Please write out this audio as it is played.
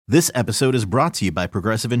This episode is brought to you by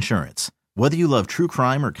Progressive Insurance. Whether you love true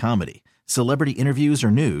crime or comedy, celebrity interviews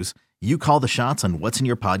or news, you call the shots on what's in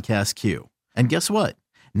your podcast queue. And guess what?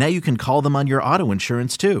 Now you can call them on your auto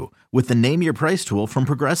insurance too with the Name Your Price tool from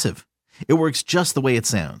Progressive. It works just the way it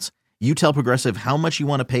sounds. You tell Progressive how much you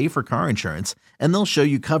want to pay for car insurance, and they'll show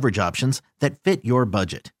you coverage options that fit your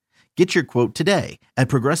budget. Get your quote today at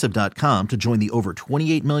Progressive.com to join the over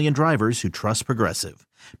 28 million drivers who trust Progressive.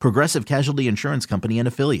 Progressive Casualty Insurance Company and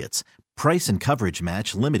Affiliates. Price and coverage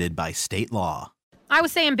match limited by state law. I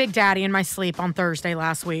was saying Big Daddy in my sleep on Thursday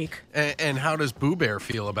last week. And how does Boo Bear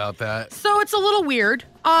feel about that? So it's a little weird.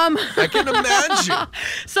 I can imagine.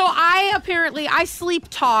 So I sleep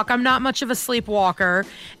talk. I'm not much of a sleepwalker.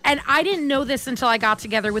 And I didn't know this until I got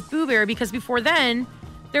together with Boo Bear, because before then,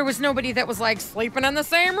 there was nobody that was like sleeping in the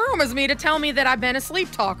same room as me to tell me that I've been a sleep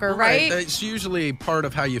talker, right? That's usually part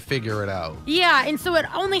of how you figure it out. Yeah, and so it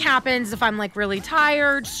only happens if I'm like really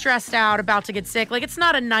tired, stressed out, about to get sick. Like, it's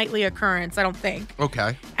not a nightly occurrence, I don't think.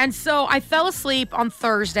 Okay. And so I fell asleep on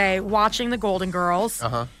Thursday watching the Golden Girls.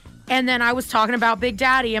 Uh-huh. And then I was talking about Big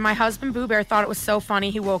Daddy, and my husband Boo Bear thought it was so funny.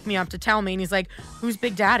 He woke me up to tell me, and he's like, "Who's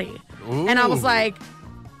Big Daddy?" Ooh. And I was like,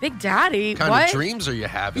 "Big Daddy? What kind what of dreams are you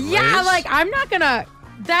having, Yeah, Liz? like, I'm not gonna...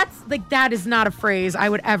 that is not a phrase I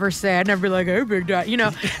would ever say. I'd never be like, "Hey, Big Daddy," you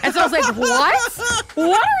know? And so I was like, what?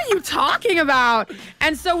 What are you talking about?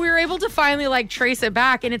 And so we were able to finally like trace it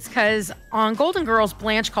back. And it's because on Golden Girls,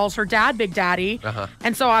 Blanche calls her dad Big Daddy. Uh-huh.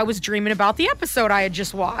 And so I was dreaming about the episode I had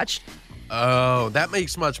just watched. Oh, that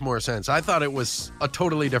makes much more sense. I thought it was a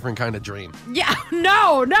totally different kind of dream. Yeah,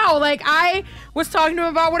 no. Like, I was talking to him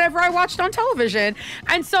about whatever I watched on television.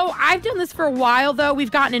 And so I've done this for a while, though.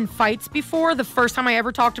 We've gotten in fights before. The first time I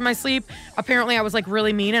ever talked in my sleep, apparently I was like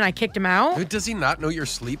really mean and I kicked him out. Does he not know you're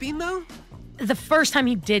sleeping, though? The first time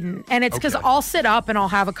he didn't. And it's because Okay. I'll sit up and I'll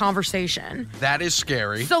have a conversation. That is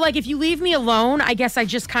scary. So, like, if you leave me alone, I guess I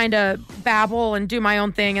just kind of babble and do my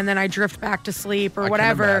own thing, and then I drift back to sleep or I can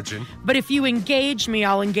whatever. imagine. But if you engage me,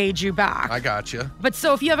 I'll engage you back. I got you. But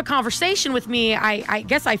so if you have a conversation with me, I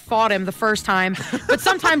guess I fought him the first time, but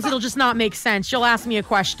sometimes it'll just not make sense. You'll ask me a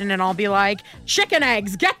question and I'll be like, "Chicken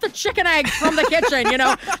eggs, get the chicken eggs from the kitchen," you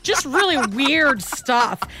know, just really weird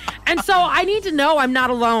stuff. And so I need to know I'm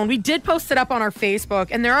not alone. We did post it up on our Facebook,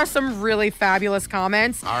 and there are some really fabulous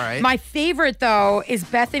comments. All right. My favorite, though, is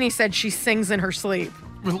Bethany said she sings in her sleep.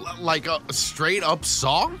 Like a straight up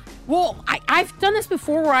song? Well, I've done this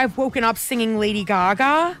before where I've woken up singing Lady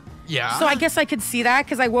Gaga. Yeah. So I guess I could see that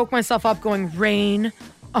because I woke myself up going, "Rain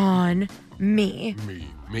on me." Me.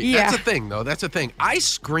 Yeah. That's a thing, though. That's a thing. I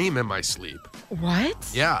scream in my sleep. What?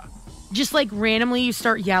 Yeah. Just like randomly you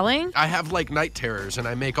start yelling? I have like night terrors and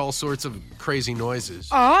I make all sorts of crazy noises.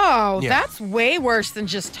 Oh, Yeah. that's way worse than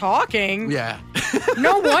just talking. Yeah.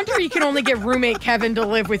 No wonder you can only get roommate Kevin to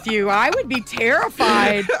live with you. I would be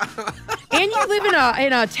terrified. And you live in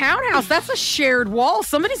a townhouse. That's a shared wall.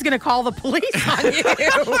 Somebody's going to call the police on you.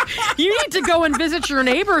 You need to go and visit your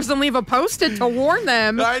neighbors and leave a post-it to warn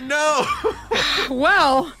them. I know.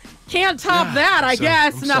 Well, can't top that, I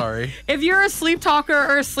guess. I'm No. sorry. If you're a sleep talker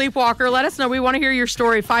or a sleepwalker, let us know. We want to hear your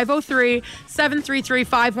story.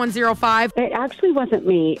 503-733-5105. It actually wasn't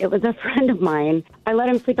me. It was a friend of mine. I let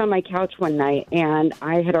him sleep on my couch one night, and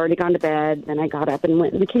I had already gone to bed. Then I got up and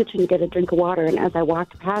went in the kitchen to get a drink of water, and as I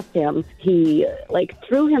walked past him, he,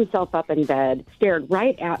 threw himself up in bed, stared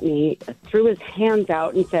right at me, threw his hands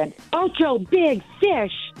out, and said, "Ocho, big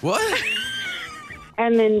fish!" What?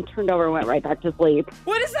 And then turned over and went right back to sleep.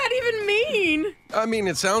 What does that even mean? I mean,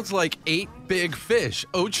 it sounds like 8 big fish.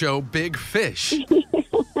 Ocho big fish.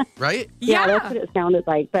 Right? Yeah, that's what it sounded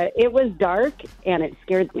like. But it was dark, and it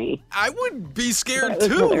scared me. I would be scared That was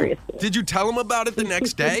too. hilarious. Did you tell him about it the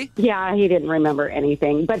next day? Yeah, he didn't remember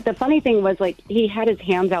anything. But the funny thing was, he had his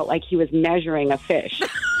hands out like he was measuring a fish.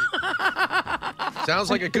 Sounds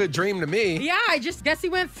like a good dream to me. Yeah, I just guess he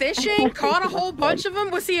went fishing, caught a whole bunch of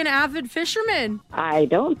them. Was he an avid fisherman? I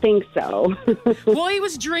don't think so. Well, he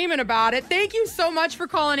was dreaming about it. Thank you so much for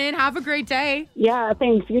calling in. Have a great day. Yeah,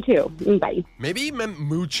 thanks. You too. Bye. Maybe he meant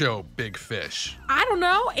mucho big fish. I don't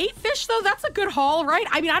know. 8 fish, though, that's a good haul, right?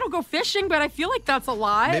 I mean, I don't go fishing, but I feel like that's a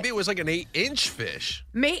lot. Maybe it was like an 8-inch fish.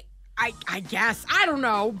 I guess. I don't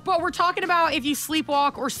know. But we're talking about if you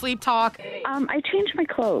sleepwalk or sleep talk. I changed my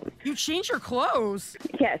clothes. You change your clothes.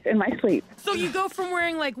 Yes, in my sleep. So you go from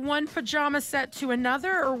wearing one pajama set to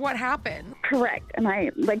another, or what happened? Correct. And I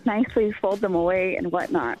nicely fold them away and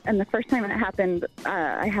whatnot. And the first time it happened,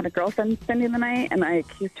 I had a girlfriend spending the night, and I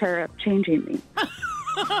accused her of changing me.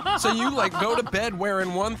 So you like go to bed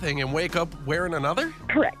wearing one thing and wake up wearing another?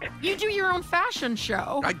 Correct. You do your own fashion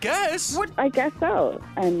show. I guess. I guess so.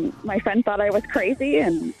 And my friend thought I was crazy,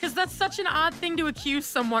 and Because that's such an odd thing to accuse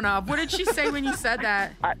someone of. What did she say when you said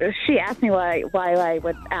that? she asked me why I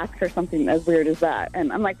would ask her something as weird as that.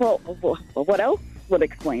 And I'm like, well, what else would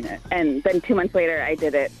explain it? And then 2 months later, I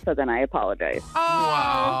did it, so then I apologized. Oh.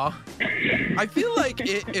 Wow. I feel like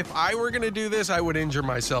if I were going to do this, I would injure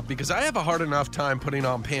myself because I have a hard enough time putting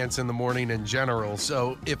on pants in the morning in general.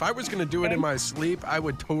 So if I was going to do it in my sleep, I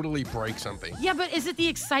would totally break something. Yeah, but is it the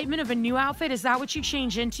excitement of a new outfit? Is that what you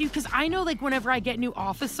change into? Because I know, like, whenever I get new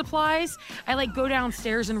office supplies, I, like, go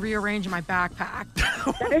downstairs and rearrange my backpack.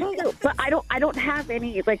 That is true, but I don't have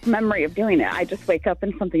any like memory of doing it. I just wake up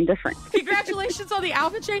in something different. Congratulations on the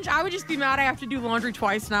outfit change. I would just be mad I have to do laundry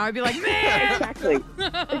twice now. I'd be like, man.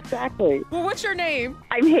 Exactly. Well, what's your name?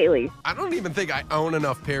 I'm Haley. I don't even think I own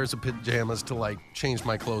enough pairs of pajamas to like change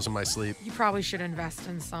my clothes in my sleep. You probably should invest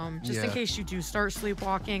in some, just in Yeah. case you do start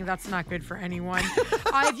sleepwalking. That's not good for anyone.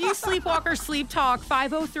 If you sleepwalk or sleep talk,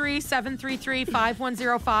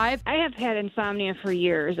 503-733-5105. I have had insomnia for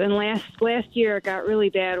years, and last year it got really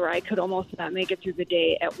bad where I could almost not make it through the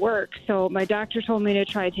day at work. So my doctor told me to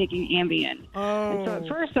try taking Ambien. And so at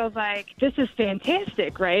first I was like, this is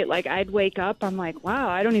fantastic, right? Like I'd wake up, I'm like, wow,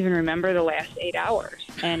 I don't even remember the last 8 hours.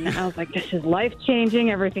 And I was like, this is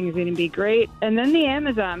life-changing. Everything's going to be great. And then the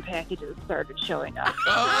Amazon packages started showing up.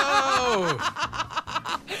 Oh!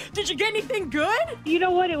 Did you get anything good? You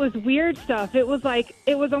know what? It was weird stuff. It was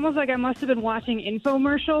almost like I must have been watching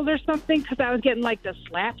infomercials or something because I was getting like the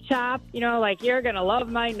slap chop, you know, like you're going to love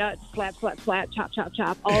my nuts, slap, slap, slap, chop, chop,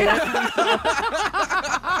 chop, all that kind of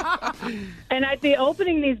stuff. And I'd be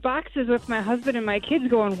opening these boxes with my husband and my kids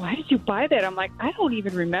going, why did you buy that? I'm like, I don't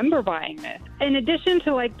even remember buying this. In addition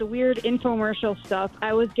to like the weird infomercial stuff,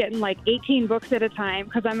 I was getting like 18 books at a time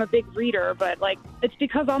because I'm a big reader, but like it's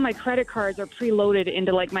because all my credit cards are preloaded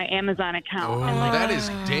into like my Amazon account. Oh, And, like, that is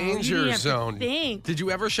danger you have to zone. think. Did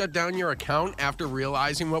you ever shut down your account after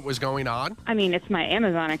realizing what was going on? I mean, it's my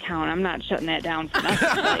Amazon account. I'm not shutting that down for nothing.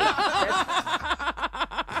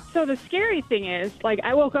 So the scary thing is, like,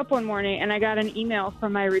 I woke up one morning and I got an email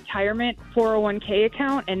from my retirement 401k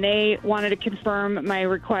account, and they wanted to confirm my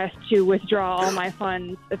request to withdraw all my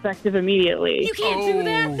funds effective immediately. You can't do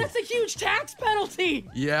that. Oh. That's a huge tax penalty.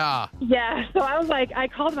 Yeah. Yeah, so I was like, I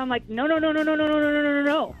called them. I'm like, no,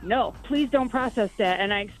 please don't process that.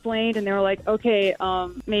 And I explained, and they were like, okay,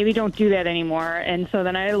 maybe don't do that anymore. And so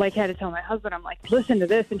then I like had to tell my husband, I'm like, listen to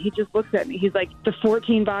this, and he just looks at me. He's like, the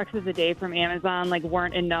 14 boxes a day from Amazon like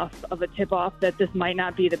weren't enough of a tip off that this might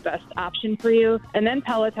not be the best option for you. And then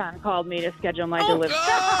Peloton called me to schedule my delivery.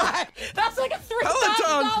 God, that's like a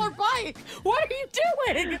 $3,000 bike. What are you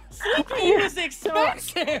doing? Sleeping is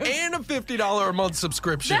expensive. And a $50 a month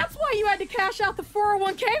subscription. That's why you had to cash out the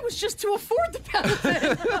 401k, was just to afford the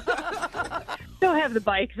Peloton. Still have the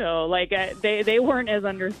bike though. Like they weren't as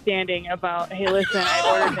understanding about, hey, listen,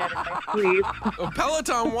 I ordered that in my sleep.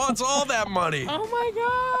 Peloton wants all that money. Oh my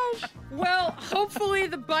gosh. Well, hopefully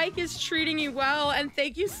the bike is treating you well, and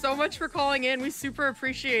thank you so much for calling in. We super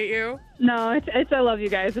appreciate you. No, it's I love you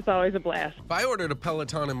guys. It's always a blast. If I ordered a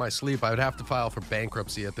Peloton in my sleep, I would have to file for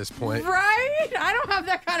bankruptcy at this point. Right? I don't have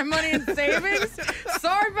that kind of money in savings.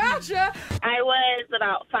 Sorry about you. I was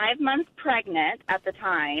about 5 months pregnant at the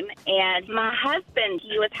time, and my husband,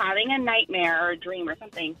 he was having a nightmare or a dream or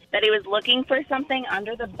something that he was looking for something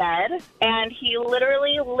under the bed, and he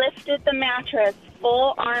literally lifted the mattress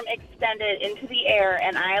full arm extended into the air,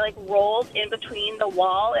 and I like rolled in between the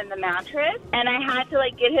wall and the mattress, and I had to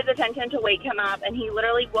like get his attention to wake him up, and he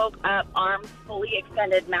literally woke up, arms fully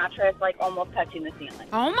extended, mattress like almost touching the ceiling.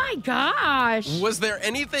 Oh my gosh. Was there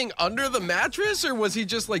anything under the mattress, or was he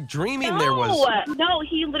just like dreaming there was? No,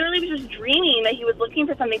 he literally was just dreaming that he was looking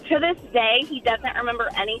for something. To this day, he doesn't remember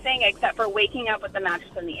anything except for waking up with the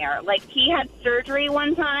mattress in the air. Like, he had surgery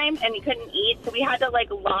one time and he couldn't eat, so we had to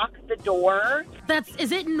like lock the door.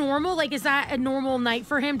 Is it normal? Like, is that a normal night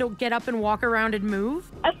for him to get up and walk around and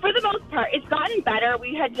move? For the most part, it's gotten better.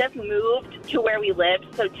 We had just moved to where we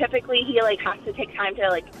lived, so typically he like has to take time to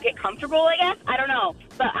like get comfortable, I guess. I don't know.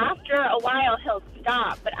 But after a while, he'll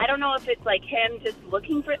stop. But I don't know if it's like him just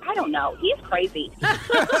looking for, I don't know. He's crazy.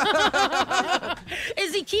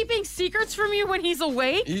 Is he keeping secrets from you when he's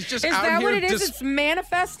awake? He's just Is out that here what it is? just- It's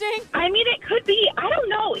manifesting? I mean, it could be. I don't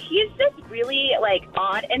know. He's just really, like,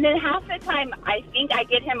 odd. And then half the time, I think I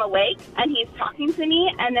get him awake, and he's talking to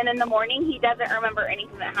me, and then in the morning, he doesn't remember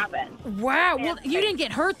anything that happened. Wow. Well, you didn't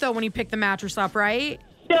get hurt, though, when you picked the mattress up, right?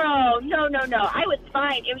 No. I was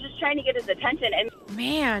fine. It was just trying to get his attention. And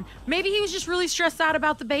Man, maybe he was just really stressed out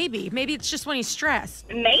about the baby. Maybe it's just when he's stressed.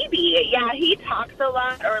 maybe, yeah, he talks a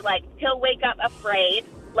lot, or like he'll wake up afraid.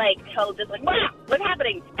 Like he'll just like, wow, what's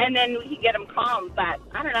happening? And then we can get him calm. But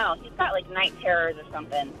I don't know. He's got like night terrors or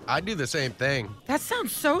something. I do the same thing. That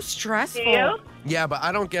sounds so stressful. Do you? Yeah, but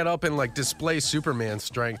I don't get up and like display Superman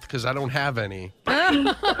strength because I don't have any.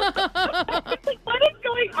 Like, what is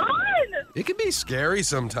going on? It can be scary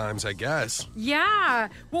sometimes, I guess. Yeah.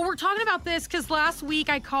 Well, we're talking about this because last week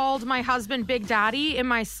I called my husband Big Daddy in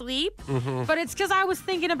my sleep. But it's because I was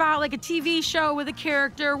thinking about like a TV show with a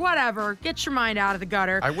character, whatever. Get your mind out of the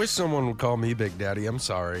gutter. I wish someone would call me Big Daddy. I'm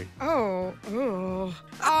sorry. Oh.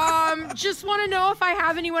 Just want to know if I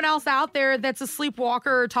have anyone else out there that's a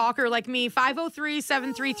sleepwalker or talker like me.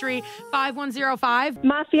 503-733-5105.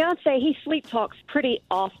 My fiance, he sleep talks pretty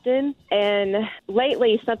often, and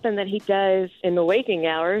lately something that he does in the waking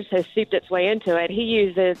hours has seeped its way into it. He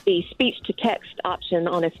uses the speech-to-text option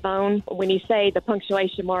on his phone. When you say the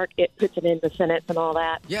punctuation mark, it puts it in the sentence and all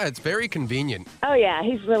that. Yeah, it's very convenient. Oh, yeah,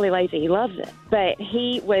 he's really lazy. He loves it. But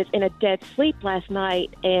he was in a dead sleep last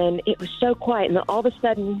night, and it was so quiet, and then all of a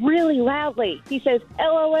sudden, really loudly, he says,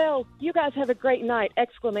 LOL, you guys have a great night,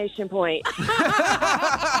 exclamation point.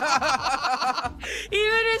 Even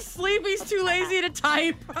in his sleep, he's too lazy to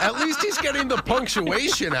type. At least he's getting the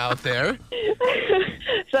punctuation out there.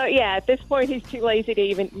 So, yeah, at this point, he's too lazy to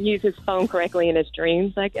even use his phone correctly in his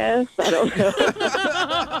dreams, I guess. I don't know.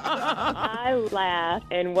 I laughed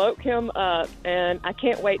and woke him up, and I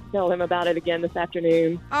can't wait to tell him about it again this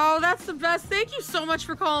afternoon. Oh, that's the best. Thank you so much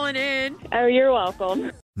for calling in. Oh, you're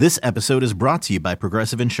welcome. This episode is brought to you by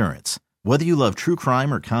Progressive Insurance. Whether you love true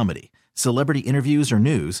crime or comedy, celebrity interviews or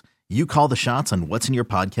news, you call the shots on what's in your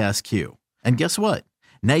podcast queue. And guess what?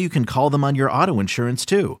 Now you can call them on your auto insurance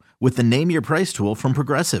too with the Name Your Price tool from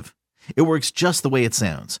Progressive. It works just the way it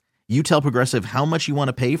sounds. You tell Progressive how much you want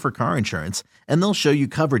to pay for car insurance, and they'll show you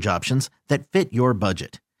coverage options that fit your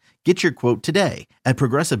budget. Get your quote today at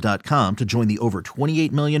Progressive.com to join the over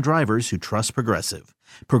 28 million drivers who trust Progressive.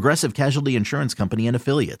 Progressive Casualty Insurance Company and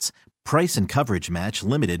Affiliates. Price and coverage match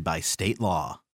limited by state law.